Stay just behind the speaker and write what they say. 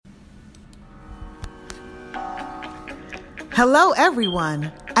Hello,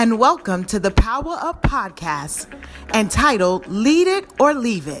 everyone, and welcome to the Power Up Podcast, entitled Lead It or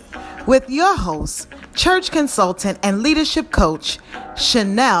Leave It, with your host, church consultant and leadership coach,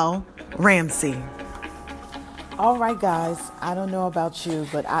 Chanel Ramsey. All right, guys, I don't know about you,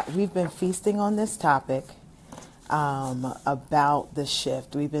 but we've been feasting on this topic about the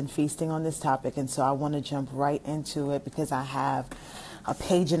shift. We've been feasting on this topic, and so I want to jump right into it because I have a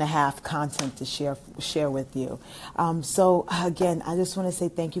page and a half content to share with you. So again, I just want to say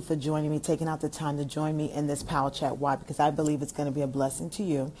thank you for joining me, taking out the time to join me in this Power Chat. Why? Because I believe it's going to be a blessing to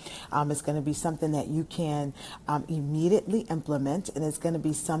you. It's going to be something that you can immediately implement, and it's going to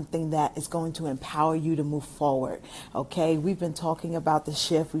be something that is going to empower you to move forward. Okay, we've been talking about the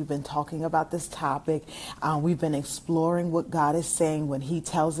shift. We've been talking about this topic. We've been exploring what God is saying when He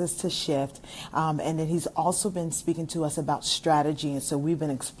tells us to shift, and then He's also been speaking to us about strategy. And so we've been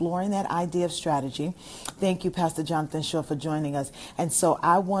exploring that idea of strategy. Thank you, Pastor Jonathan Shaw, for joining us. And so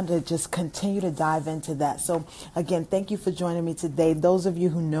I want to just continue to dive into that. So again, thank you for joining me today. Those of you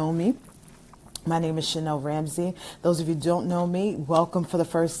who know me, my name is Chanel Ramsey. Those of you who don't know me, welcome for the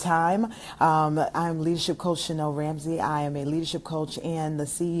first time. I'm leadership coach Chanel Ramsey. I am a leadership coach and the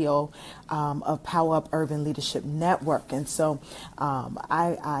CEO of Power Up Urban Leadership Network. And so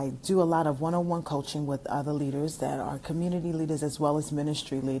I do a lot of one-on-one coaching with other leaders that are community leaders as well as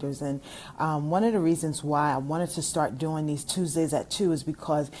ministry leaders. And one of the reasons why I wanted to start doing these Tuesdays at 2 is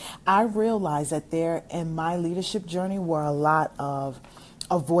because I realized that there in my leadership journey were a lot of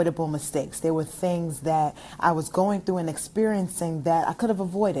avoidable mistakes. There were things that I was going through and experiencing that I could have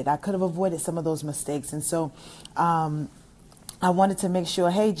avoided. I could have avoided some of those mistakes. And so I wanted to make sure,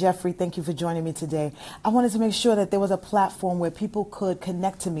 hey, Jeffrey, thank you for joining me today. I wanted to make sure that there was a platform where people could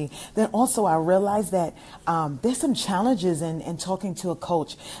connect to me. Then also I realized that there's some challenges in talking to a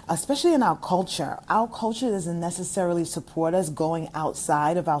coach, especially in our culture. Our culture doesn't necessarily support us going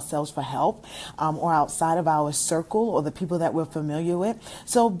outside of ourselves for help or outside of our circle or the people that we're familiar with.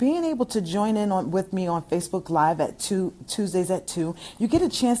 So being able to join in with me on Facebook Live at Tuesdays at 2, you get a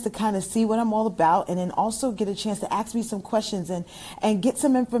chance to kind of see what I'm all about, and then also get a chance to ask me some questions and get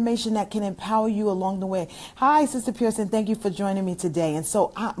some information that can empower you along the way. Hi, Sister Pearson. Thank you for joining me today. And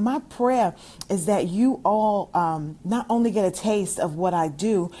so my prayer is that you all not only get a taste of what I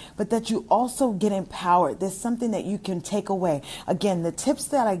do, but that you also get empowered. There's something that you can take away. Again, the tips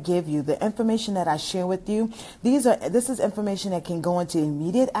that I give you, the information that I share with you, this is information that can go into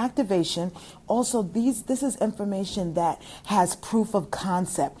immediate activation. Also, this is information that has proof of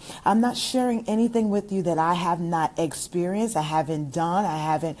concept. I'm not sharing anything with you that I have not experienced, I haven't done, I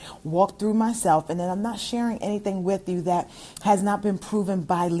haven't walked through myself, and then I'm not sharing anything with you that has not been proven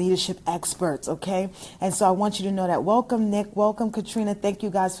by leadership experts, okay? And so I want you to know that. Welcome, Nick. Welcome, Katrina. Thank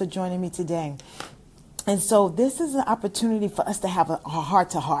you guys for joining me today. And so this is an opportunity for us to have a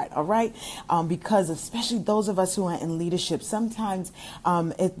heart-to-heart, all right? Because especially those of us who are in leadership, sometimes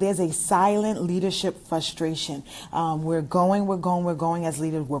there's a silent leadership frustration. We're going as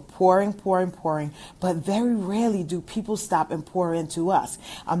leaders. We're pouring, but very rarely do people stop and pour into us.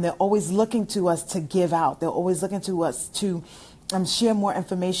 They're always looking to us to give out. They're always looking to us to share more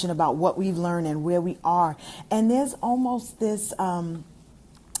information about what we've learned and where we are. And there's almost this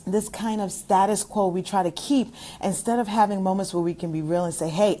kind of status quo we try to keep instead of having moments where we can be real and say,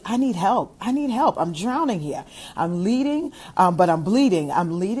 hey, I need help. I'm drowning here. I'm leading, but I'm bleeding.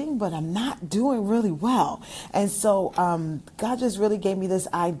 I'm leading, but I'm not doing really well. And so God just really gave me this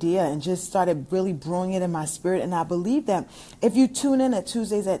idea and just started really brewing it in my spirit. And I believe that if you tune in at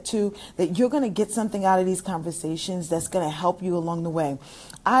Tuesdays at 2, that you're going to get something out of these conversations that's going to help you along the way.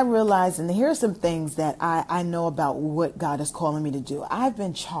 I realize, and here are some things that I know about what God is calling me to do. I've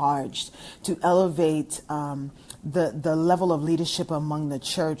been charged to elevate the level of leadership among the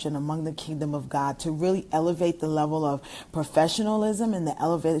church and among the kingdom of God, to really elevate the level of professionalism and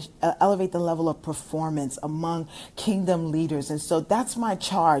elevate the level of performance among kingdom leaders. And so that's my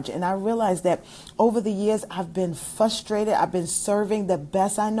charge. And I realized that over the years, I've been frustrated. I've been serving the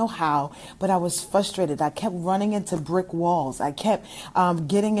best I know how, but I was frustrated. I kept running into brick walls. I kept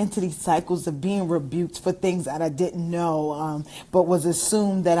getting into these cycles of being rebuked for things that I didn't know, but was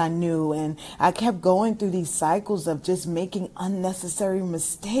assumed that I knew. And I kept going through these cycles of just making unnecessary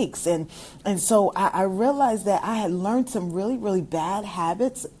mistakes. And so I realized that I had learned some really, really bad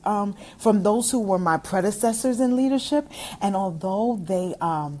habits from those who were my predecessors in leadership. And although they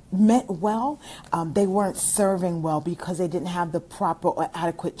meant well, they weren't serving well because they didn't have the proper or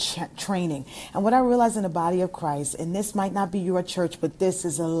adequate training. And what I realized in the body of Christ, and this might not be your church, but this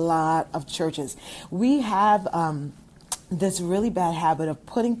is a lot of churches, we have this really bad habit of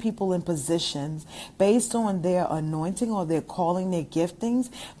putting people in positions based on their anointing or their calling, their giftings,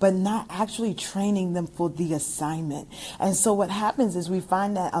 but not actually training them for the assignment. And so what happens is we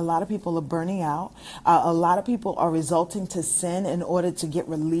find that a lot of people are burning out. A lot of people are resulting to sin in order to get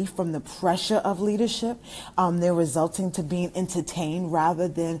relief from the pressure of leadership. They're resulting to being entertained rather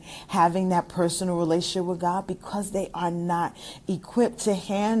than having that personal relationship with God, because they are not equipped to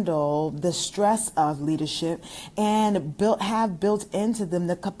handle the stress of leadership and have built into them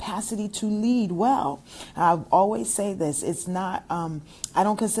the capacity to lead well. I always say this, it's not, I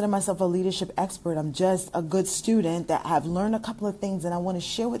don't consider myself a leadership expert. I'm just a good student that have learned a couple of things, and I want to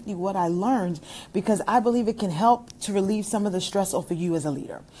share with you what I learned, because I believe it can help to relieve some of the stress off of you as a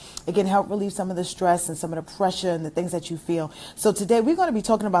leader. It can help relieve some of the stress and some of the pressure and the things that you feel. So today we're going to be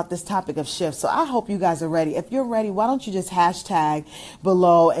talking about this topic of shift. So I hope you guys are ready. If you're ready, why don't you just hashtag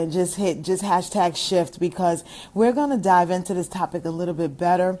below and just hit hashtag shift, because we're going to dive into this topic a little bit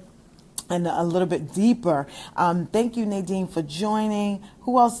better and a little bit deeper. Thank you, Nadine, for joining.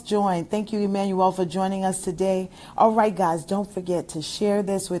 Who else joined? Thank you, Emmanuel, for joining us today. All right, guys, don't forget to share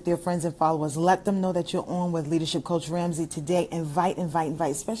this with your friends and followers. Let them know that you're on with Leadership Coach Ramsey today. Invite,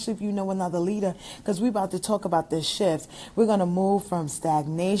 especially if you know another leader, because we're about to talk about this shift. We're going to move from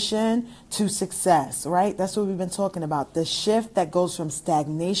stagnation to success, right? That's what we've been talking about, the shift that goes from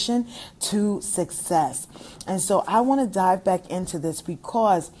stagnation to success. And so I want to dive back into this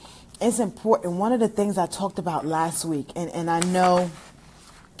because it's important. One of the things I talked about last week, and I know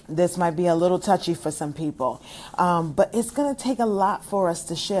this might be a little touchy for some people, but it's going to take a lot for us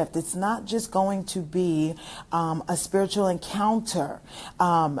to shift. It's not just going to be a spiritual encounter,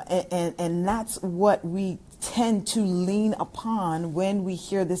 and that's what we tend to lean upon when we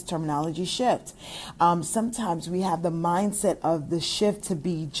hear this terminology shift. Sometimes we have the mindset of the shift to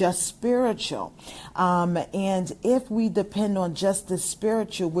be just spiritual. And if we depend on just the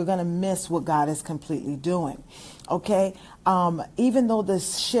spiritual, we're going to miss what God is completely doing. Okay. Even though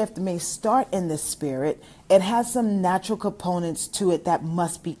this shift may start in the spirit, it has some natural components to it that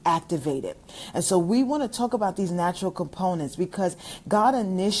must be activated. And so we want to talk about these natural components, because God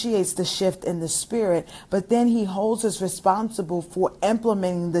initiates the shift in the spirit, but then he holds us responsible for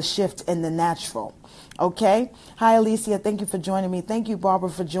implementing the shift in the natural. Okay. Hi, Alicia. Thank you for joining me. Thank you, Barbara,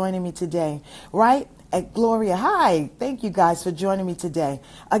 for joining me today. Right? At Gloria. Hi. Thank you guys for joining me today.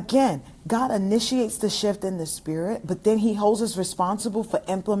 Again, God initiates the shift in the spirit, but then he holds us responsible for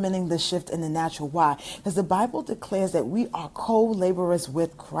implementing the shift in the natural. Why? Because the Bible declares that we are co-laborers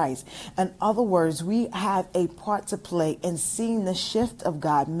with Christ. In other words, we have a part to play in seeing the shift of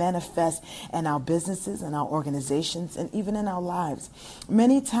God manifest in our businesses and our organizations and even in our lives.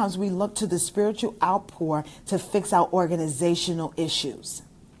 Many times we look to the spiritual outpour to fix our organizational issues.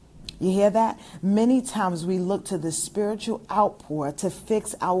 You hear that? Many times we look to the spiritual outpour to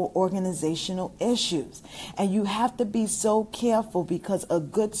fix our organizational issues. And you have to be so careful, because a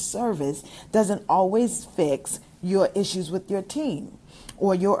good service doesn't always fix your issues with your team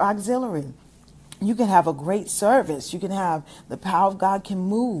or your auxiliary. You can have a great service. You can have the power of God can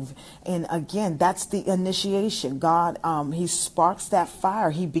move. And again, that's the initiation. God, he sparks that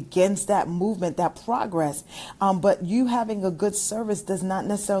fire. He begins that movement, that progress. But you having a good service does not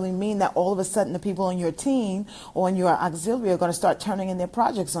necessarily mean that all of a sudden the people on your team or on your auxiliary are going to start turning in their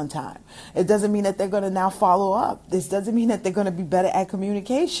projects on time. It doesn't mean that they're going to now follow up. This doesn't mean that they're going to be better at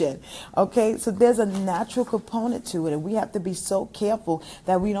communication. Okay, so there's a natural component to it. And we have to be so careful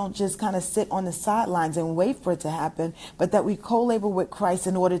that we don't just kind of sit on the sidelines and wait for it to happen, but that we co-labor with Christ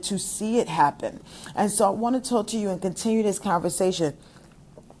in order to see it happen. And so I want to talk to you and continue this conversation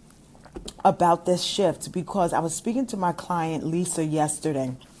about this shift, because I was speaking to my client Lisa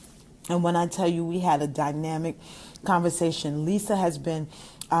yesterday, and when I tell you we had a dynamic conversation, Lisa has been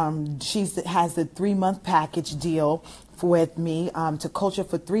she has the 3-month package deal with me to coach her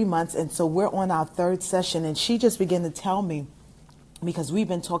for 3 months, and so we're on our 3rd session, and she just began to tell me, because we've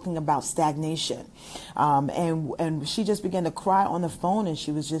been talking about stagnation. And she just began to cry on the phone, and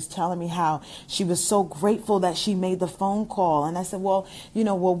she was just telling me how she was so grateful that she made the phone call. And I said, well,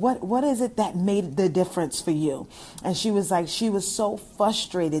 what is it that made the difference for you? And she was like, she was so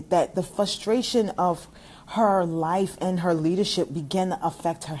frustrated that the frustration of her life and her leadership began to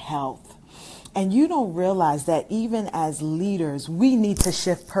affect her health. And you don't realize that even as leaders, we need to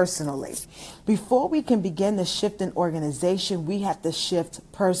shift personally. Before we can begin to shift an organization, we have to shift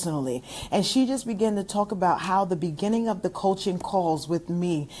personally. And she just began to talk about how the beginning of the coaching calls with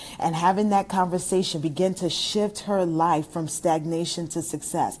me and having that conversation began to shift her life from stagnation to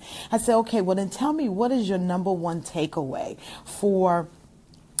success. I said, okay, well then tell me, what is your number one takeaway for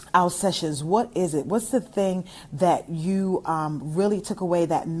our sessions. What is it? What's the thing that you really took away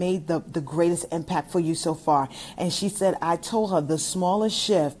that made the greatest impact for you so far? And she said, I told her the smallest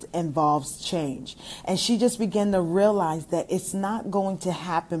shift involves change. And she just began to realize that it's not going to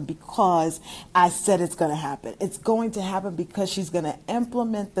happen because I said it's going to happen. It's going to happen because she's going to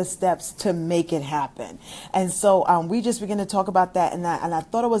implement the steps to make it happen. And so we just began to talk about that. And I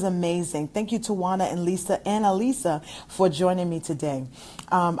thought it was amazing. Thank you, Tawana and Lisa and Alisa, for joining me today.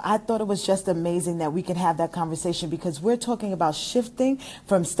 I thought it was just amazing that we could have that conversation because we're talking about shifting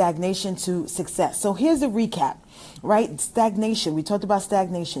from stagnation to success. So here's a recap, right? Stagnation. We talked about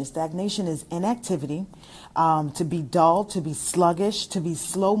stagnation. Stagnation is inactivity, to be dull, to be sluggish, to be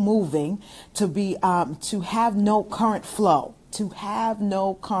slow moving, to be to have no current flow. To have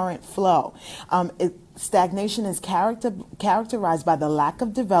no current flow. Stagnation is characterized by the lack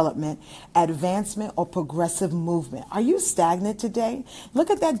of development, advancement, or progressive movement. Are you stagnant today? Look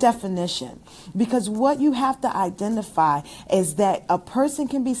at that definition, because what you have to identify is that a person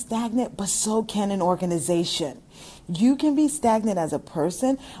can be stagnant, but so can an organization. You can be stagnant as a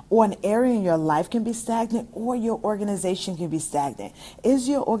person, or an area in your life can be stagnant, or your organization can be stagnant. Is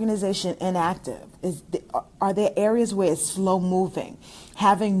your organization inactive? Are there areas where it's slow moving,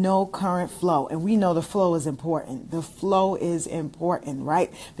 having no current flow? And we know the flow is important. The flow is important,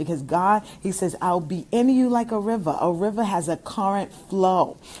 right? Because God, he says, I'll be in you like a river. A river has a current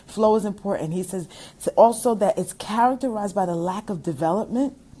flow. Flow is important. He says also that it's characterized by the lack of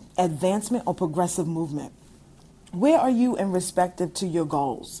development, advancement, or progressive movement. Where are you in respective to your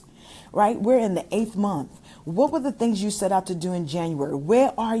goals, right? We're in the 8th month. What were the things you set out to do in January?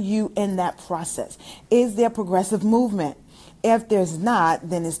 Where are you in that process? Is there progressive movement? If there's not,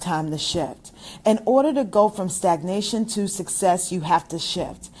 then it's time to shift. In order to go from stagnation to success, you have to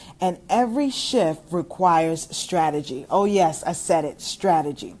shift. And every shift requires strategy. Oh yes, I said it,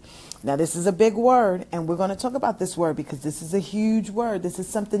 strategy. Now, this is a big word, and we're going to talk about this word because this is a huge word. This is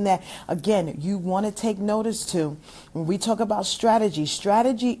something that, again, you want to take notice to. When we talk about strategy,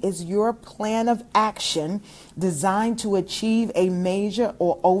 strategy is your plan of action designed to achieve a major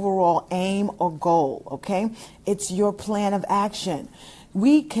or overall aim or goal, okay? It's your plan of action.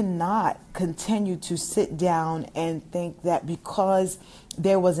 We cannot continue to sit down and think that because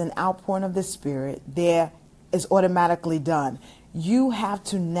there was an outpouring of the Spirit, there is automatically done. You have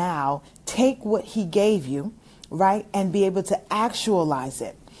to now take what he gave you, right, and be able to actualize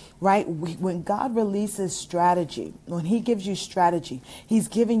it, right? When God releases strategy, when he gives you strategy, he's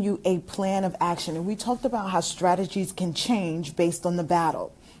giving you a plan of action. And we talked about how strategies can change based on the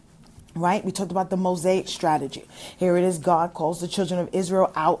battle. Right? We talked about the Mosaic strategy. Here it is. God calls the children of Israel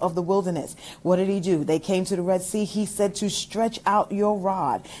out of the wilderness. What did he do? They came to the Red Sea. He said to stretch out your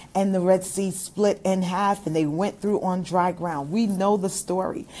rod, and the Red Sea split in half and they went through on dry ground. We know the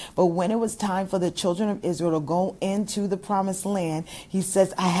story. But when it was time for the children of Israel to go into the promised land, he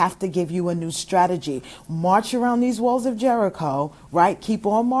says, I have to give you a new strategy. March around these walls of Jericho, right? Keep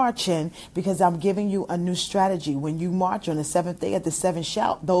on marching because I'm giving you a new strategy. When you march on the 7th day at the 7th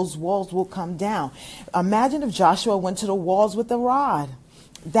shout, those walls will come down. Imagine if Joshua went to the walls with a rod.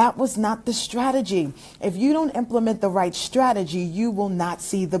 That was not the strategy. If you don't implement the right strategy, you will not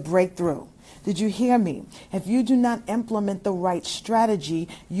see the breakthrough. Did you hear me? If you do not implement the right strategy,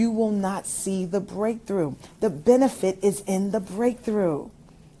 you will not see the breakthrough. The benefit is in the breakthrough.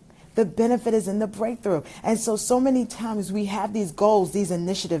 The benefit is in the breakthrough. And so many times we have these goals, these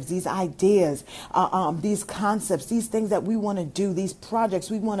initiatives, these ideas, these concepts, these things that we want to do, these projects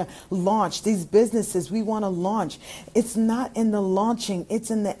we want to launch, these businesses we want to launch. It's not in the launching,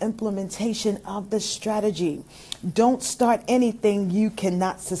 it's in the implementation of the strategy. Don't start anything you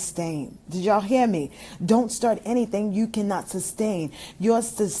cannot sustain. Did y'all hear me? Don't start anything you cannot sustain. Your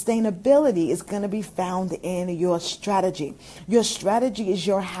sustainability is going to be found in your strategy. Your strategy is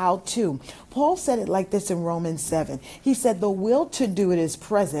your how-to. Paul said it like this in Romans 7. He said, the will to do it is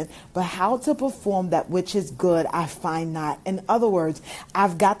present, but how to perform that which is good I find not. In other words,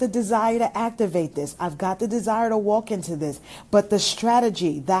 I've got the desire to activate this. I've got the desire to walk into this, but the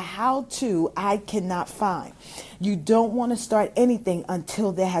strategy, the how-to, I cannot find. You don't want to start anything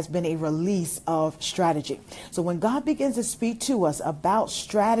until there has been a release of strategy. So when God begins to speak to us about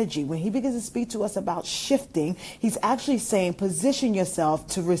strategy, when he begins to speak to us about shifting, he's actually saying, position yourself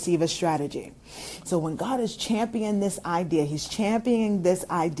to receive a strategy. So when God is championing this idea, he's championing this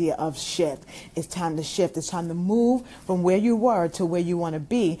idea of shift. It's time to shift. It's time to move from where you were to where you want to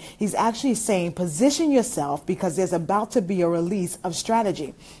be. He's actually saying, position yourself because there's about to be a release of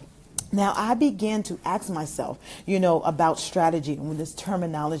strategy. Now, I began to ask myself, about strategy and this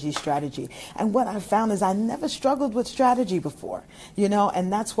terminology strategy. And what I found is I never struggled with strategy before,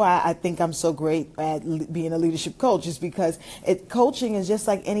 and that's why I think I'm so great at being a leadership coach, is because coaching is just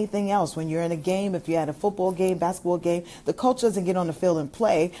like anything else. When you're in a game, if you're at a football game, basketball game, the coach doesn't get on the field and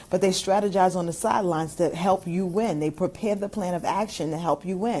play, but they strategize on the sidelines to help you win. They prepare the plan of action to help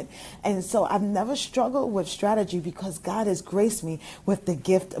you win. And so I've never struggled with strategy because God has graced me with the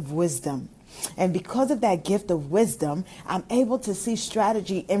gift of wisdom. And because of that gift of wisdom, I'm able to see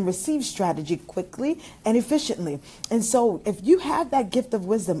strategy and receive strategy quickly and efficiently. And so if you have that gift of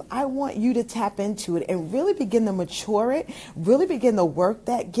wisdom, I want you to tap into it and really begin to mature it, really begin to work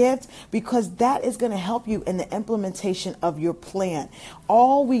that gift, because that is going to help you in the implementation of your plan.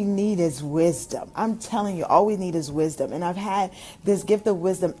 All we need is wisdom. I'm telling you, all we need is wisdom. And I've had this gift of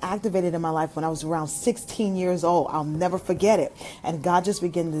wisdom activated in my life when I was around 16 years old. I'll never forget it. And God just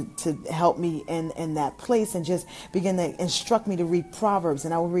began to help me in that place and just begin to instruct me to read Proverbs.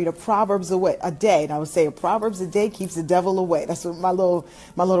 And I would read a Proverbs a day. And I would say a Proverbs a day keeps the devil away. That's what my little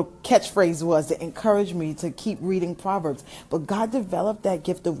catchphrase was, to encourage me to keep reading Proverbs. But God developed that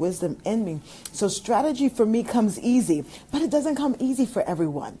gift of wisdom in me. So strategy for me comes easy, but it doesn't come easy for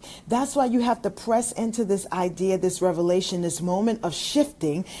everyone. That's why you have to press into this idea, this revelation, this moment of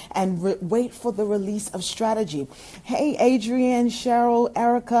shifting, and wait for the release of strategy. Hey, Adrienne, Cheryl,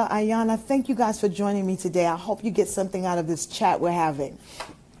 Erica, Ayana, thank you guys for joining me today. I hope you get something out of this chat we're having.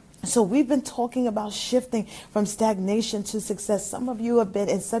 So we've been talking about shifting from stagnation to success. Some of you have been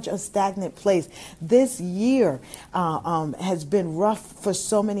in such a stagnant place. This year has been rough for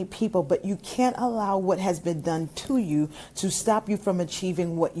so many people, but you can't allow what has been done to you to stop you from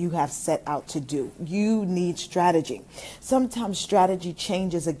achieving what you have set out to do. You need strategy. Sometimes strategy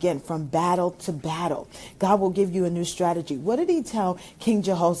changes again from battle to battle. God will give you a new strategy. What did he tell King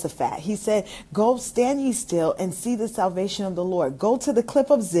Jehoshaphat? He said, go stand ye still and see the salvation of the Lord. Go to the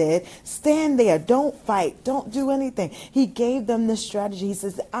cliff of Zid. Stand there. Don't fight. Don't do anything. He gave them this strategy. He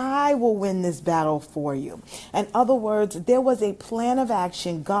says, I will win this battle for you. In other words, there was a plan of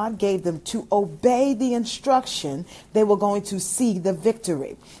action God gave them to obey the instruction. They were going to see the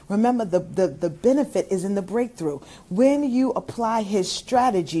victory. Remember, the benefit is in the breakthrough. When you apply his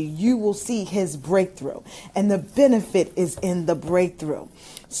strategy, you will see his breakthrough. And the benefit is in the breakthrough.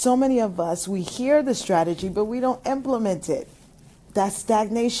 So many of us, we hear the strategy, but we don't implement it. That's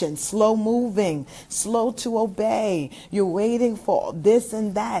stagnation, slow moving, slow to obey. You're waiting for this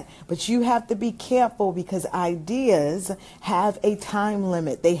and that, but you have to be careful because ideas have a time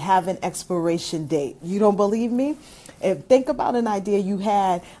limit. They have an expiration date. You don't believe me? Think about an idea you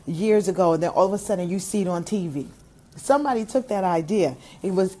had years ago and then all of a sudden you see it on TV. Somebody took that idea.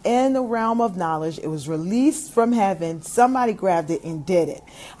 It was in the realm of knowledge. It was released from heaven. Somebody grabbed it and did it.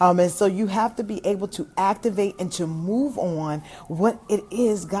 And so you have to be able to activate and to move on what it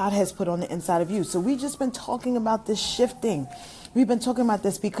is God has put on the inside of you. So we've just been talking about this shifting. We've been talking about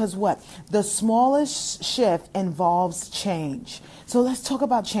this because what? The smallest shift involves change. So let's talk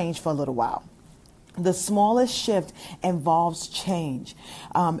about change for a little while. The smallest shift involves change.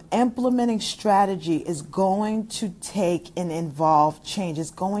 Implementing strategy is going to take and involve change. It's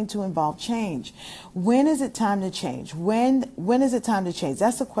going to involve change. When is it time to change? When is it time to change?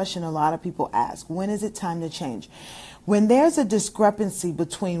 That's a question a lot of people ask. When is it time to change? When there's a discrepancy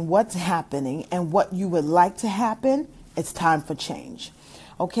between what's happening and what you would like to happen, it's time for change.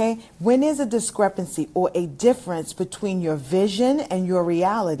 Okay, when there's a discrepancy or a difference between your vision and your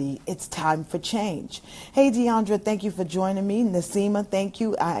reality, it's time for change. Hey, Deandra, thank you for joining me. Nasima, thank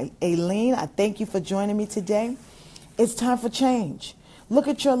you. Aileen, I thank you for joining me today. It's time for change. Look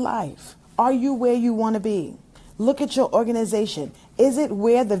at your life. Are you where you want to be? Look at your organization. Is it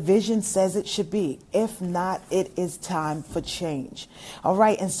where the vision says it should be? If not, it is time for change. All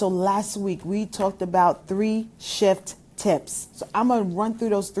right, and so last week we talked about 3 shift tips. So I'm going to run through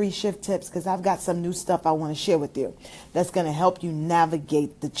those 3 shift tips because I've got some new stuff I want to share with you that's going to help you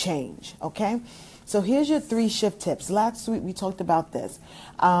navigate the change. Okay. So here's your 3 shift tips. Last week we talked about this.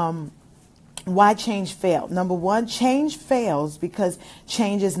 Why change failed. Number 1, change fails because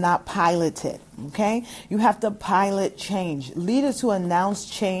change is not piloted. Okay. You have to pilot change. Leaders who announce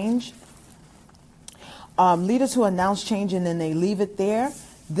change and then they leave it there,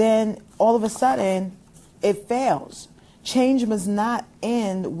 then all of a sudden it fails. Change must not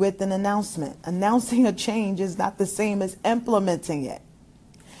end with an announcement. Announcing a change is not the same as implementing it.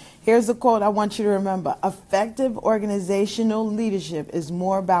 Here's a quote I want you to remember. Effective organizational leadership is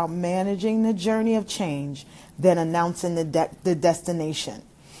more about managing the journey of change than announcing the destination.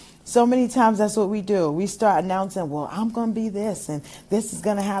 So many times that's what we do. We start announcing, well, I'm going to be this and this is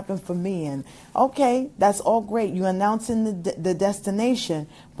going to happen for me. And okay, that's all great. You're announcing the destination,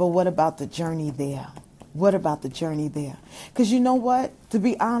 but what about the journey there? What about the journey there? Because you know what? To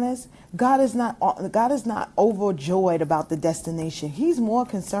be honest, God is not overjoyed about the destination. He's more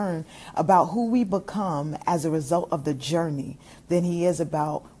concerned about who we become as a result of the journey than he is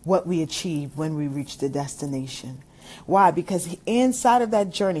about what we achieve when we reach the destination. Why? Because inside of that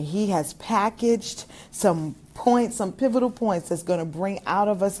journey, he has packaged some points, some pivotal points that's going to bring out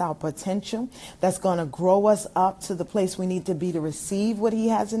of us our potential, that's going to grow us up to the place we need to be to receive what he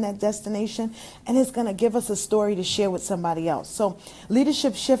has in that destination. And it's going to give us a story to share with somebody else. So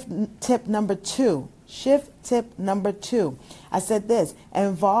leadership shift tip number 2. Shift tip number 2. I said this: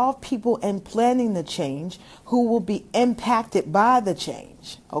 involve people in planning the change who will be impacted by the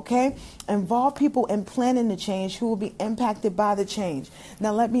change. Okay? Involve people in planning the change who will be impacted by the change.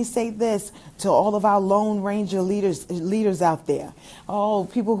 Now, let me say this to all of our Lone Ranger leaders out there. Oh,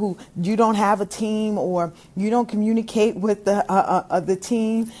 people who you don't have a team or you don't communicate with the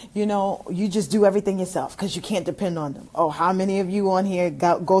team. You know, you just do everything yourself because you can't depend on them. Oh, how many of you on here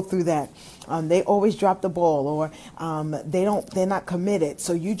go through that? They always drop the ball, or they're not committed.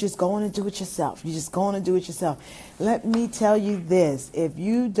 So you just go on and do it yourself. You just go on and do it yourself. Let me tell you this: if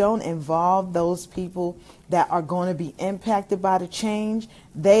you don't involve those people that are going to be impacted by the change,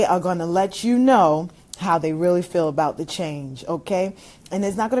 they are going to let you know how they really feel about the change. Okay. And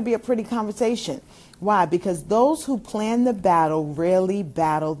it's not going to be a pretty conversation. Why? Because those who plan the battle rarely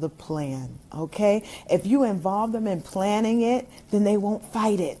battle the plan. Okay. If you involve them in planning it, then they won't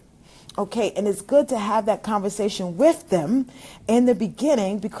fight it. Okay, and it's good to have that conversation with them in the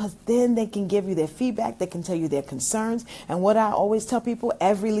beginning, because then they can give you their feedback. They can tell you their concerns. And what I always tell people,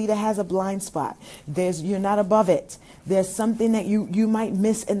 every leader has a blind spot. You're not above it. There's something that you might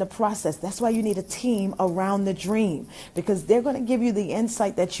miss in the process. That's why you need a team around the dream, because they're going to give you the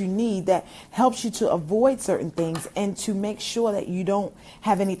insight that you need that helps you to avoid certain things and to make sure that you don't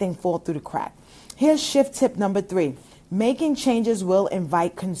have anything fall through the crack. Here's shift tip number 3. Making changes will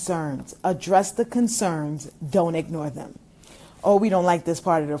invite concerns. Address the concerns. Don't ignore them. Oh, we don't like this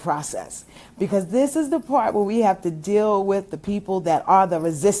part of the process, because this is the part where we have to deal with the people that are the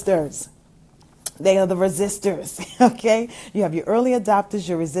resistors. They are the resistors, okay? You have your early adopters,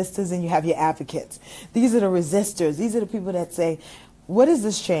 your resistors, and you have your advocates. These are the resistors. These are the people that say, what is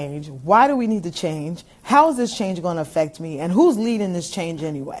this change? Why do we need to change? How is this change going to affect me? And who's leading this change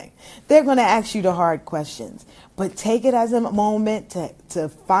anyway? They're going to ask you the hard questions. But take it as a moment to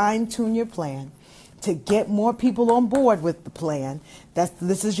fine-tune your plan, to get more people on board with the plan.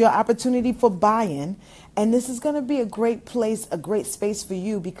 This is your opportunity for buy-in. And this is going to be a great place, a great space for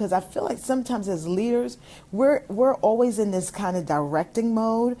you, because I feel like sometimes as leaders, we're always in this kind of directing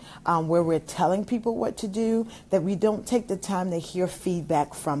mode where we're telling people what to do, that we don't take the time to hear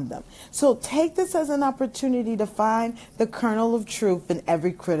feedback from them. So take this as an opportunity to find the kernel of truth in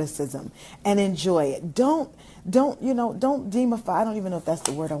every criticism and enjoy it. Don't demify. I don't even know if that's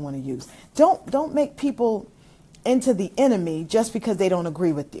the word I want to use. Don't make people into the enemy just because they don't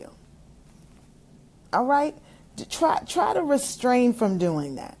agree with you. All right? Try to restrain from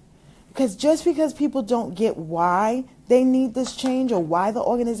doing that. Because just because people don't get why they need this change or why the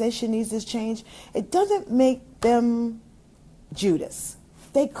organization needs this change, it doesn't make them Judas.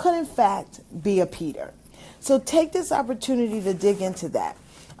 They could, in fact, be a Peter. So take this opportunity to dig into that,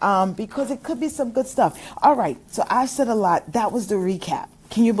 because it could be some good stuff. All right. So I said a lot. That was the recap.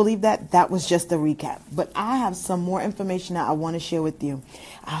 Can you believe that? That was just the recap. But I have some more information that I want to share with you.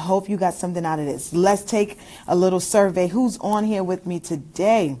 I hope you got something out of this. Let's take a little survey. Who's on here with me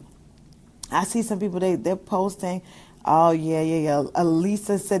today? I see some people, they're posting. Oh, yeah.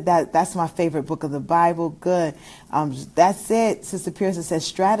 Elisa said that's my favorite book of the Bible. Good. That's it. Sister Pearson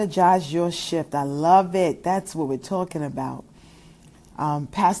says, strategize your shift. I love it. That's what we're talking about.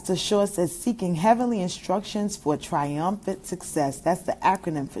 Pastor Shaw says, seeking heavenly instructions for triumphant success. That's the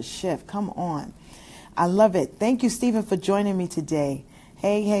acronym for SHIFT. Come on. I love it. Thank you, Stephen, for joining me today.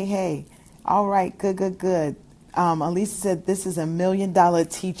 Hey. All right. Good. Elisa said, this is $1 million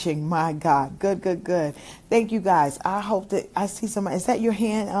teaching. My God. Good. Thank you, guys. I hope that I see somebody. Is that your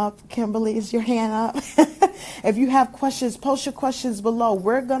hand up, Kimberly? Is your hand up? If you have questions, post your questions below.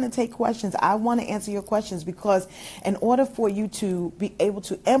 We're going to take questions. I want to answer your questions, because in order for you to be able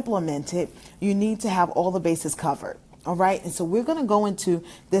to implement it, you need to have all the bases covered. All right. And so we're going to go into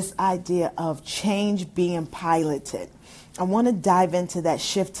this idea of change being piloted. I want to dive into that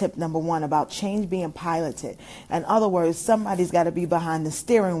shift tip number 1 about change being piloted. In other words, somebody's got to be behind the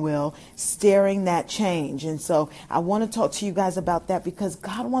steering wheel, steering that change. And so I want to talk to you guys about that because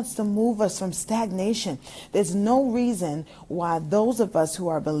God wants to move us from stagnation. There's no reason why those of us who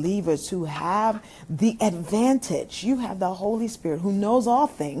are believers, who have the advantage, you have the Holy Spirit who knows all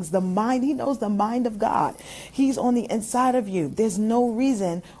things, the mind, he knows the mind of God. He's on the inside of you. There's no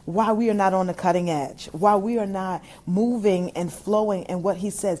reason why we are not on the cutting edge, why we are not moving and flowing in what he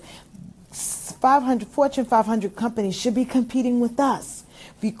says. Fortune 500 companies should be competing with us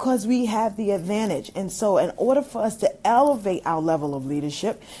because we have the advantage. And so in order for us to elevate our level of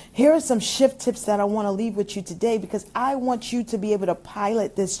leadership, here are some shift tips that I want to leave with you today because I want you to be able to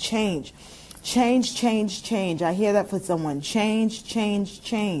pilot this change. Change, change, change. I hear that for someone. Change, change,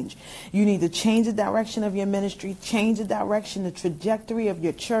 change. You need to change the direction of your ministry, change the direction, the trajectory of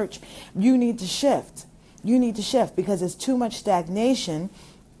your church. You need to shift. You need to shift because there's too much stagnation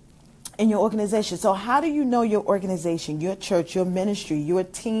in your organization. So how do you know your organization, your church, your ministry, your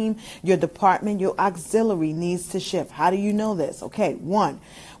team, your department, your auxiliary needs to shift? How do you know this? Okay,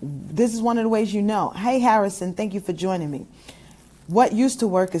 this is one of the ways you know. Hey, Harrison, thank you for joining me. What used to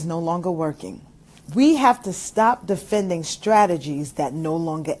work is no longer working. We have to stop defending strategies that no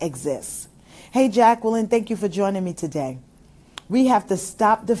longer exist. Hey, Jacqueline, thank you for joining me today. We have to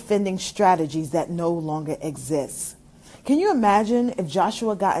stop defending strategies that no longer exist. Can you imagine if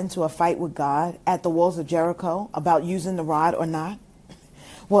Joshua got into a fight with God at the walls of Jericho about using the rod or not?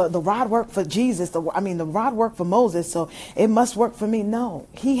 Well, the rod worked for Jesus. The rod worked for Moses, so it must work for me. No,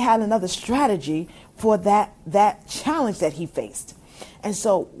 he had another strategy for that challenge that he faced. And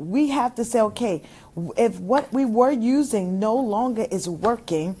so we have to say, okay, if what we were using no longer is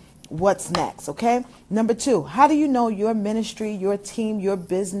working, what's next? Okay. Number 2, how do you know your ministry, your team, your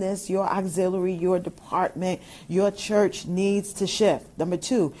business, your auxiliary, your department, your church needs to shift? Number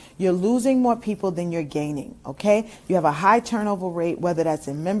 2, you're losing more people than you're gaining. Okay. You have a high turnover rate, whether that's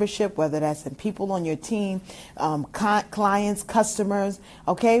in membership, whether that's in people on your team, clients, customers.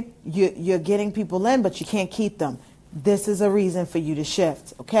 Okay. You're getting people in, but you can't keep them. This is a reason for you to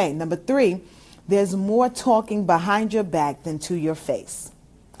shift. Okay. Number 3, there's more talking behind your back than to your face.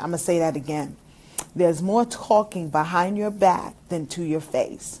 I'm going to say that again. There's more talking behind your back than to your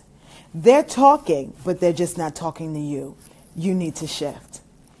face. They're talking, but they're just not talking to you. You need to shift.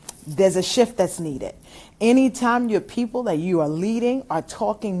 There's a shift that's needed. Anytime your people that you are leading are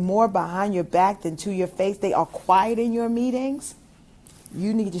talking more behind your back than to your face, they are quiet in your meetings,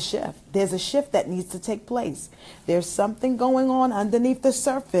 you need to shift. There's a shift that needs to take place. There's something going on underneath the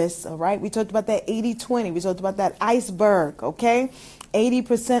surface, all right? We talked about that 80-20. We talked about that iceberg, okay?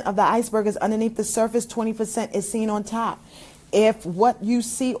 80% of the iceberg is underneath the surface, 20% is seen on top. If what you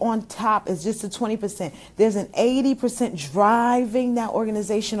see on top is just the 20%, there's an 80% driving that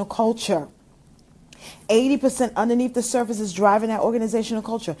organizational culture. 80% underneath the surface is driving that organizational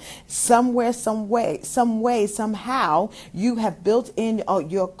culture. Somewhere, some way, somehow, you have built in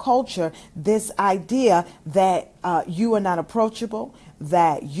your culture this idea that you are not approachable,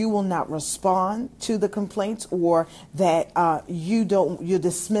 that you will not respond to the complaints, or that you're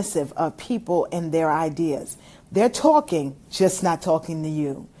dismissive of people and their ideas. They're talking, just not talking to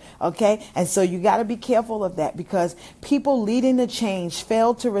you. Okay. And so you got to be careful of that because people leading the change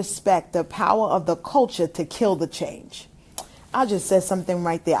fail to respect the power of the culture to kill the change. I just said something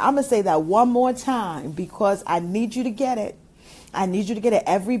right there. I'm going to say that one more time because I need you to get it. I need you to get it.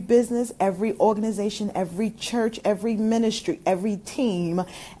 Every business, every organization, every church, every ministry, every team,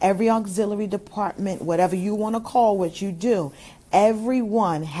 every auxiliary department, whatever you want to call what you do,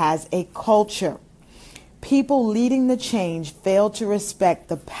 everyone has a culture. People leading the change fail to respect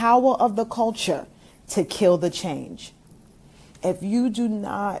the power of the culture to kill the change. If you do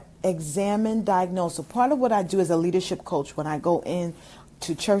not examine, diagnose, so part of what I do as a leadership coach when I go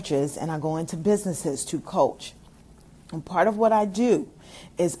into churches and I go into businesses to coach, and part of what I do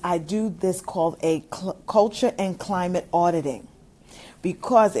is I do this called a culture and climate auditing.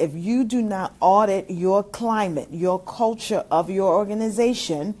 Because if you do not audit your climate, your culture of your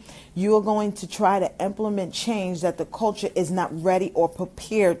organization, you are going to try to implement change that the culture is not ready or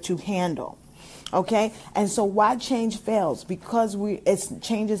prepared to handle. Okay. And so why change fails? Because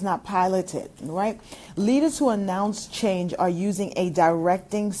change is not piloted, right? Leaders who announce change are using a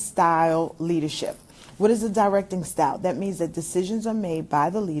directing style leadership. What is a directing style? That means that decisions are made by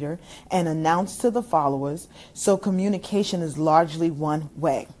the leader and announced to the followers, so communication is largely one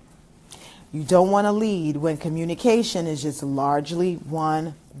way. You don't want to lead when communication is just largely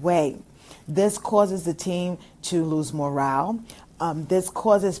one way. This causes the team to lose morale, This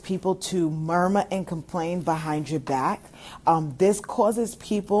causes people to murmur and complain behind your back. This causes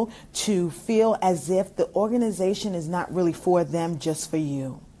people to feel as if the organization is not really for them, just for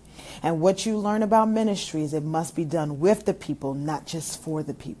you. And what you learn about ministry is it must be done with the people, not just for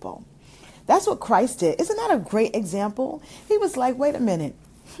the people. That's what Christ did. Isn't that a great example? He was like, wait a minute.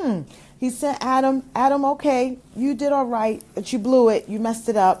 He said, Adam, okay, you did all right, but you blew it. You messed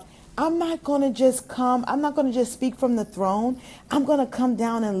it up. I'm not going to just come. I'm not going to just speak from the throne. I'm going to come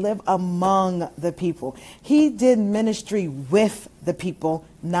down and live among the people. He did ministry with the people,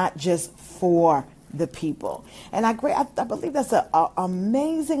 not just for the people. And I believe that's an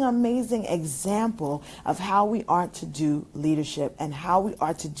amazing example of how we are to do leadership and how we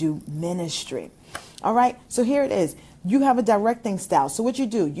are to do ministry. All right. So here it is. You have a directing style. So what you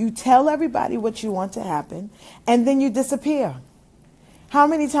do, you tell everybody what you want to happen, and then you disappear. How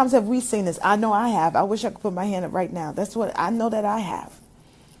many times have we seen this? I know I have. I wish I could put my hand up right now. That's what I know that I have.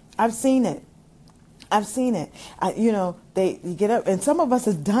 I've seen it. You get up, and some of us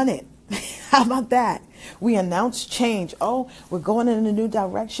have done it. How about that? We announce change. Oh, we're going in a new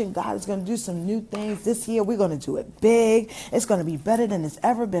direction. God is going to do some new things this year. We're going to do it big. It's going to be better than it's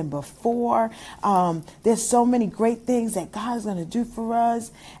ever been before. There's so many great things that God is going to do for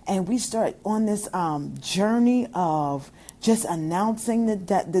us. And we start on this journey of just announcing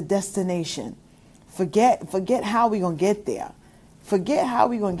the destination. Forget how we're going to get there.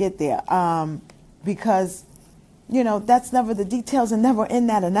 Because, that's never, the details are never in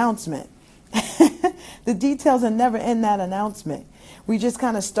that announcement. The details are never in that announcement. We just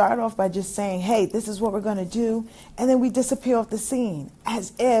kind of start off by just saying, hey, this is what we're going to do. And then we disappear off the scene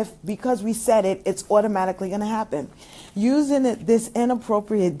as if because we said it, it's automatically going to happen. Using this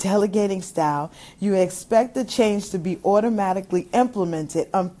inappropriate delegating style, you expect the change to be automatically implemented.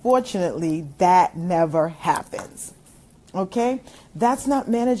 Unfortunately, that never happens. Okay? That's not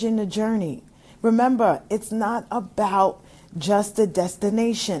managing the journey. Remember, it's not about just the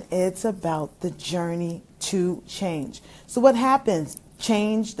destination. It's about the journey to change. So what happens?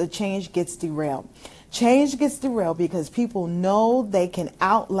 The change gets derailed. Change gets derailed because people know they can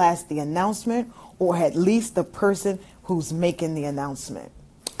outlast the announcement, or at least the person who's making the announcement.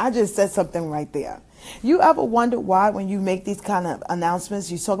 I just said something right there. You ever wonder why when you make these kind of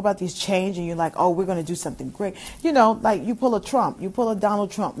announcements, you talk about these change and you're like, oh, we're going to do something great. Like you pull a Trump, you pull a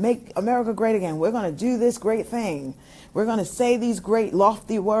Donald Trump, make America great again. We're going to do this great thing. We're going to say these great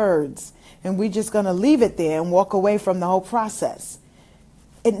lofty words, and we're just going to leave it there and walk away from the whole process.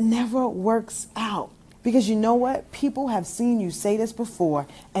 It never works out because you know what? People have seen you say this before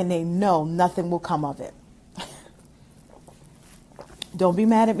and they know nothing will come of it. Don't be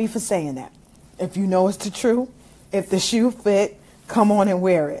mad at me for saying that. If you know it's the truth, if the shoe fit, come on and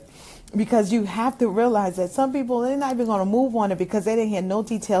wear it. Because you have to realize that some people, they're not even going to move on it because they didn't hear no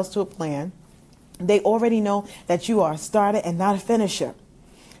details to a plan. They already know that you are a starter and not a finisher.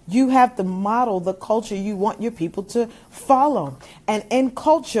 You have to model the culture you want your people to follow. And in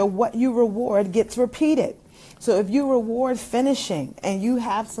culture, what you reward gets repeated. So if you reward finishing and you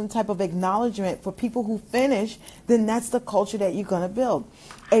have some type of acknowledgement for people who finish, then that's the culture that you're going to build.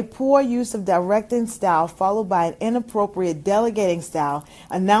 A poor use of directing style followed by an inappropriate delegating style,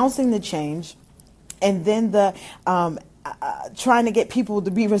 announcing the change, and then the trying to get people to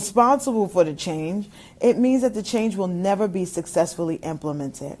be responsible for the change, it means that the change will never be successfully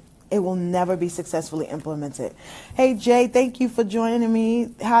implemented. It will never be successfully implemented. Hey, Jay, thank you for joining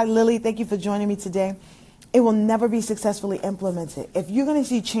me. Hi, Lily, thank you for joining me today. It will never be successfully implemented. If you're going to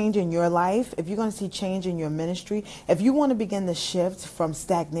see change in your life, if you're going to see change in your ministry, if you want to begin the shift from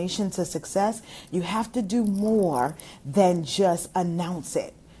stagnation to success, you have to do more than just announce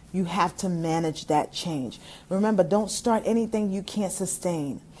it. You have to manage that change. Remember, don't start anything you can't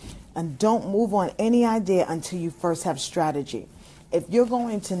sustain. And don't move on any idea until you first have strategy. If you're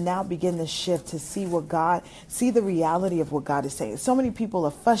going to now begin the shift to see the reality of what God is saying. So many people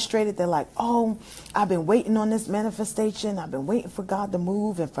are frustrated. They're like, oh, I've been waiting on this manifestation. I've been waiting for God to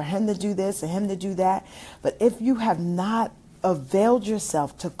move and for him to do this and him to do that. But if you have not availed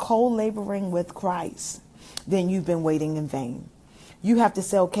yourself to co-laboring with Christ, then you've been waiting in vain. You have to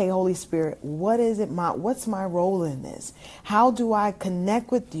say, okay, Holy Spirit, what's my role in this? How do I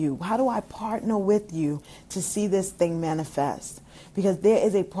connect with you? How do I partner with you to see this thing manifest? Because there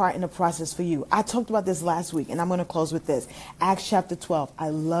is a part in the process for you. I talked about this last week, and I'm going to close with this. Acts chapter 12. I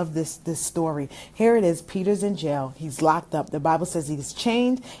love this story. Here it is. Peter's in jail. He's locked up. The Bible says he's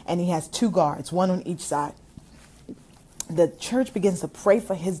chained, and he has 2 guards, one on each side. the church begins to pray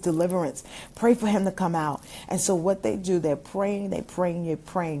for his deliverance, pray for him to come out. And so what they do, they're praying, you're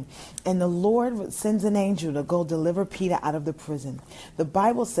praying. And the Lord sends an angel to go deliver Peter out of the prison. The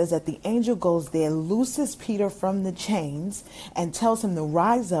Bible says that the angel goes there, looses Peter from the chains, and tells him to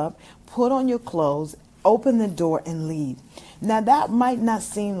rise up, put on your clothes, open the door, and leave. Now that might not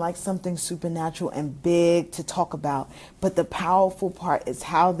seem like something supernatural and big to talk about, but the powerful part is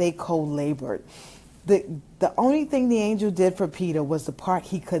how they co-labored. The only thing the angel did for Peter was the part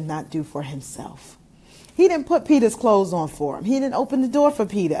he could not do for himself. He didn't put Peter's clothes on for him. He didn't open the door for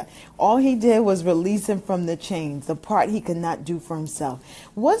Peter. All he did was release him from the chains, the part he could not do for himself.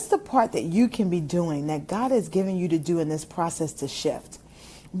 What's the part that you can be doing that God has given you to do in this process to shift?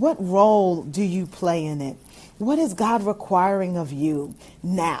 What role do you play in it? What is God requiring of you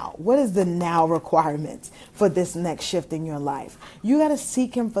now? What is the now requirements for this next shift in your life? You got to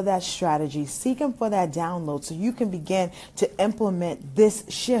seek him for that strategy, seek him for that download so you can begin to implement this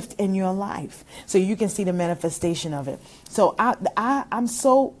shift in your life so you can see the manifestation of it. So I'm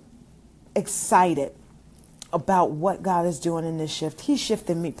so excited about what God is doing in this shift. He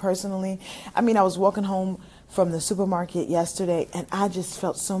shifted me personally. I mean, I was walking home from the supermarket yesterday, and I just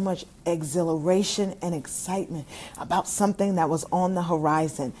felt so much exhilaration and excitement about something that was on the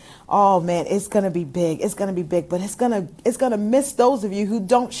horizon. Oh man, it's going to be big. It's going to be big, but it's going to miss those of you who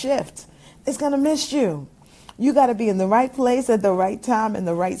don't shift. It's going to miss you. You got to be in the right place at the right time in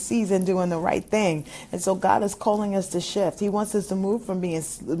the right season doing the right thing. And so God is calling us to shift. He wants us to move from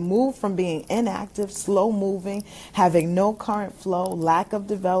being inactive, slow moving, having no current flow, lack of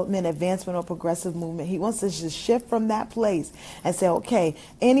development, advancement, or progressive movement. He wants us to shift from that place and say, okay,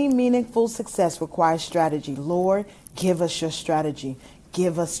 any meaningful success requires strategy. Lord, give us your strategy.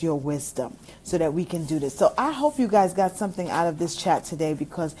 Give us your wisdom so that we can do this. So I hope you guys got something out of this chat today,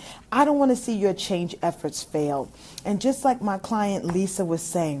 because I don't want to see your change efforts fail. And just like my client Lisa was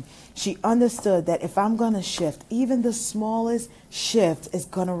saying, she understood that if I'm going to shift, even the smallest shift is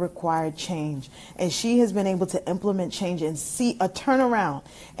going to require change. And she has been able to implement change and see a turnaround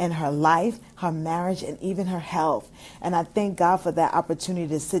in her life, her marriage, and even her health. And I thank God for that opportunity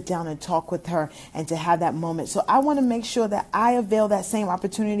to sit down and talk with her and to have that moment. So I want to make sure that I avail that same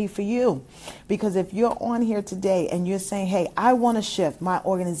opportunity for you. Because if you're on here today and you're saying, hey, I want to shift, my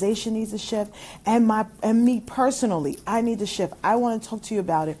organization needs to shift, and me personally, I need to shift. I want to talk to you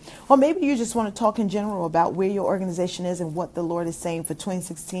about it. Or maybe you just want to talk in general about where your organization is and what the Lord is saying for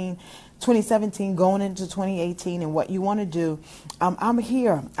 2017 going into 2018 and what you want to do. I'm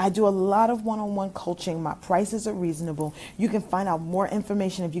here. I do a lot of one-on-one coaching. My prices are reasonable. You can find out more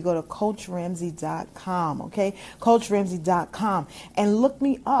information if you go to CoachRamsey.com, okay? CoachRamsey.com, and look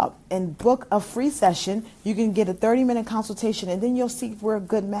me up and book a free session. You can get a 30-minute consultation, and then you'll see if we're a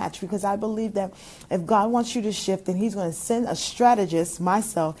good match, because I believe that if God wants you to shift, then he's going to send a strategist,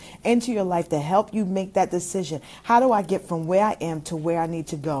 myself, into your life to help you make that decision. How do I get from where I am to where I need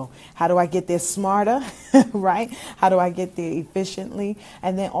to go? How do I get there smarter, right? How do I get there efficiently?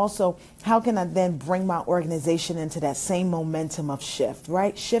 And then also, how can I then bring my organization into that same momentum of shift,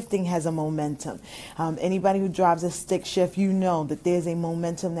 right? Shifting has a momentum. Anybody who drives a stick shift, you know that there's a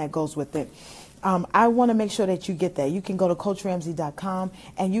momentum that goes with it. I want to make sure that you get that. You can go to CoachRamsey.com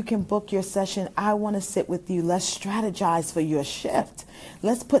and you can book your session. I want to sit with you. Let's strategize for your shift.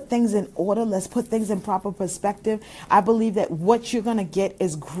 Let's put things in order. Let's put things in proper perspective. I believe that what you're going to get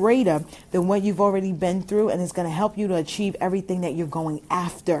is greater than what you've already been through, and it's going to help you to achieve everything that you're going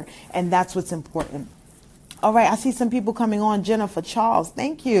after. And that's what's important. All right, I see some people coming on. Jennifer, Charles,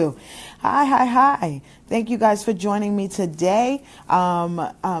 thank you. Hi. Thank you guys for joining me today.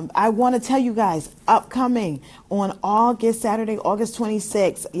 I want to tell you guys, upcoming on Saturday, August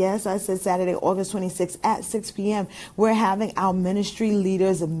 26th. Yes, I said Saturday, August 26th at 6 p.m. We're having our Ministry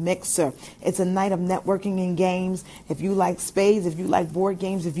Leaders Mixer. It's a night of networking and games. If you like spades, if you like board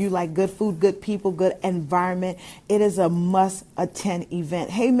games, if you like good food, good people, good environment, it is a must-attend event.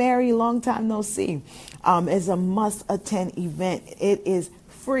 Hey, Mary, long time no see. It's a must-attend event. It is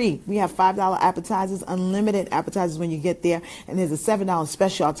free. We have $5 appetizers, unlimited appetizers when you get there, and there's a $7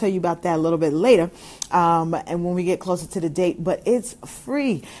 special. I'll tell you about that a little bit later, and when we get closer to the date. But it's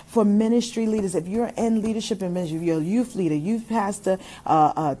free for ministry leaders. If you're in leadership and ministry, if you're a youth leader, youth pastor,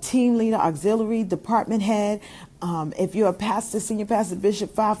 team leader, auxiliary, department head, if you're a pastor, senior pastor,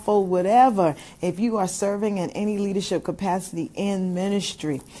 bishop, fivefold, whatever, if you are serving in any leadership capacity in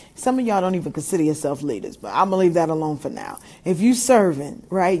ministry, some of y'all don't even consider yourself leaders, but I'm going to leave that alone for now. If you serving,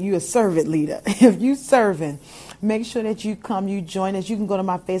 right, you're a servant leader. If you serving, Make sure that you come, you join us. You can go to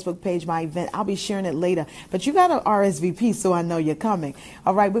my Facebook page, my event. I'll be sharing it later. But you got to RSVP so I know you're coming.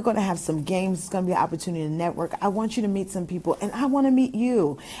 All right, we're going to have some games. It's going to be an opportunity to network. I want you to meet some people, and I want to meet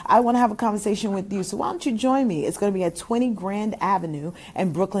you. I want to have a conversation with you. So why don't you join me? It's going to be at 20 Grand Avenue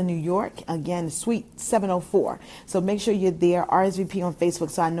in Brooklyn, New York. Again, Suite 704. So make sure you're there. RSVP on Facebook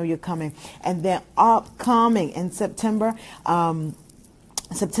so I know you're coming. And then upcoming in September,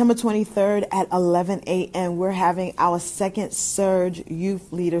 September 23rd at 11 a.m., we're having our second Surge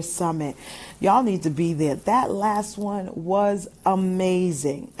Youth Leader Summit. Y'all need to be there. That last one was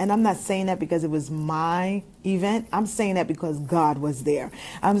amazing. And I'm not saying that because it was my event. I'm saying that because God was there.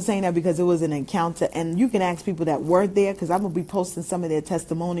 I'm saying that because it was an encounter. And you can ask people that were there, because I'm going to be posting some of their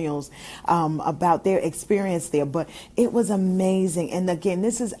testimonials about their experience there. But it was amazing. And again,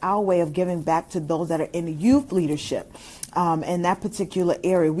 this is our way of giving back to those that are in youth leadership. In that particular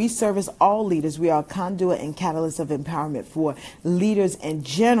area. We service all leaders. We are a conduit and catalyst of empowerment for leaders in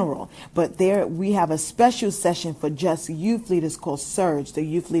general. But there we have a special session for just youth leaders called Surge, the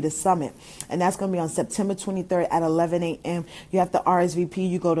Youth Leader Summit. And that's going to be on September 23rd at 11 a.m. You have to RSVP.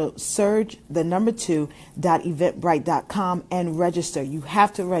 You go to surge2.eventbrite.com and register. You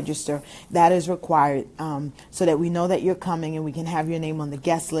have to register. That is required so that we know that you're coming and we can have your name on the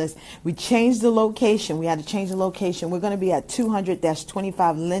guest list. We changed the location. We had to change the location. We're going to be at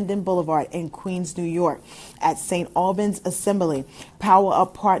 200-25 Linden Boulevard in Queens, New York at St. Albans Assembly. Power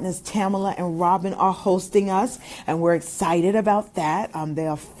Up partners Tamala and Robin are hosting us, and we're excited about that. They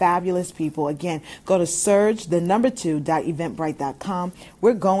are fabulous people. Again, go to surge2.eventbrite.com.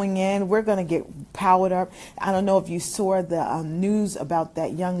 We're going in. We're going to get powered up. I don't know if you saw the news about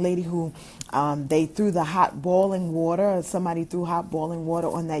that young lady who they threw the hot boiling water. Somebody threw hot boiling water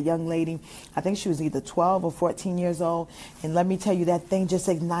on that young lady. I think she was either 12 or 14 years old. And let me tell you, that thing just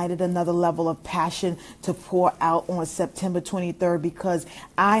ignited another level of passion to pour out on September 23rd, because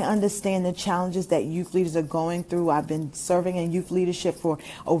I understand the challenges that youth leaders are going through. I've been serving in youth leadership for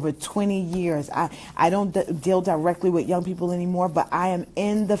over 20 years. I don't deal directly with young people anymore, but I am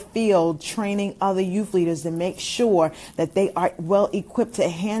in the field training other youth leaders to make sure that they are well equipped to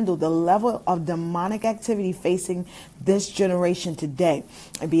handle the level of demonic activity facing this generation today,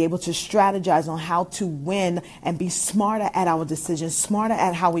 and be able to strategize on how to win and be smarter at our decisions, smarter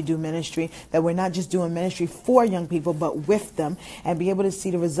at how we do ministry, that we're not just doing ministry for young people, but with them, and be able to see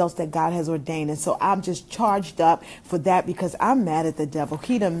the results that God has ordained. And so I'm just charged up for that, because I'm mad at the devil.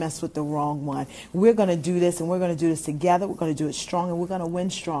 He done messed with the wrong one. We're going to do this, and we're going to do this together. We're going to do it strong, and we're going to win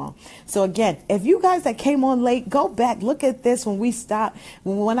strong. So again, if you guys that came on late, go back, look at this when we stop.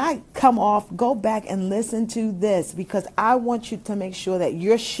 When I come off, go back and listen to this, because I want you to make sure that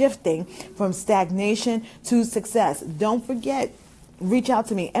you're shifting from stagnation to success. Don't forget, reach out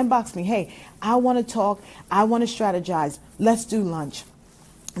to me, inbox me. Hey, I want to talk. I want to strategize. Let's do lunch.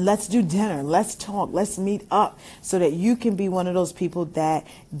 Let's do dinner. Let's talk. Let's meet up, so that you can be one of those people that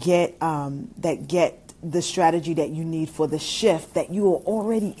get the strategy that you need for the shift that you are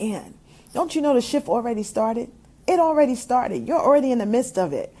already in. Don't you know the shift already started? It already started. You're already in the midst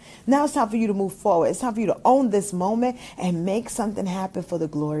of it. Now it's time for you to move forward. It's time for you to own this moment and make something happen for the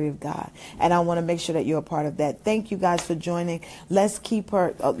glory of God. And I want to make sure that you're a part of that. Thank you guys for joining. Let's keep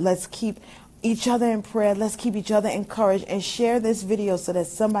each other in prayer. Let's keep each other encouraged, and share this video so that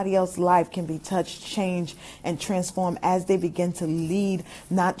somebody else's life can be touched, changed, and transformed as they begin to lead,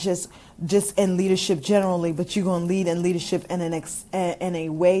 not just in leadership generally, but you're going to lead in leadership in a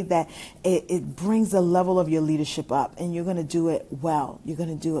way that it brings the level of your leadership up, and you're going to do it well. You're going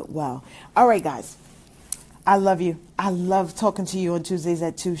to do it well. All right, guys. I love you. I love talking to you on Tuesdays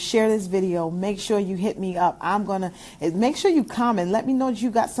at 2. Share this video. Make sure you hit me up. Make sure you comment. Let me know that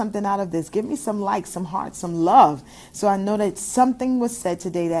you got something out of this. Give me some likes, some hearts, some love, so I know that something was said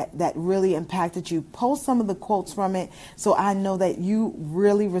today that really impacted you. Post some of the quotes from it so I know that you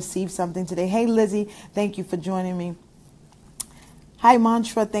really received something today. Hey, Lizzie, thank you for joining me. Hi,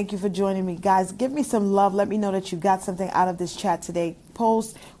 Mantra. Thank you for joining me. Guys, give me some love. Let me know that you got something out of this chat today.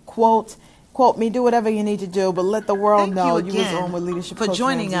 Post, quote me, do whatever you need to do, but let the world know you was on with Leadership for Coach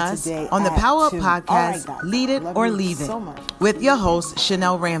joining Ramsey us on the Power Up Podcast, right, Lead It Love or you Leave It, so much. with your host,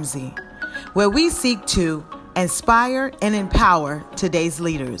 Chanel Ramsey, where we seek to inspire and empower today's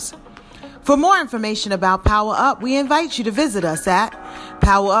leaders. For more information about Power Up, we invite you to visit us at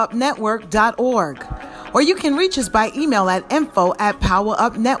powerupnetwork.org, or you can reach us by email at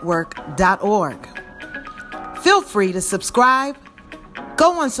info@powerupnetwork.org. Feel free to subscribe,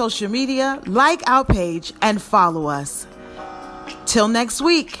 go on social media, like our page, and follow us. Till next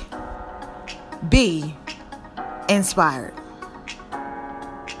week, be inspired.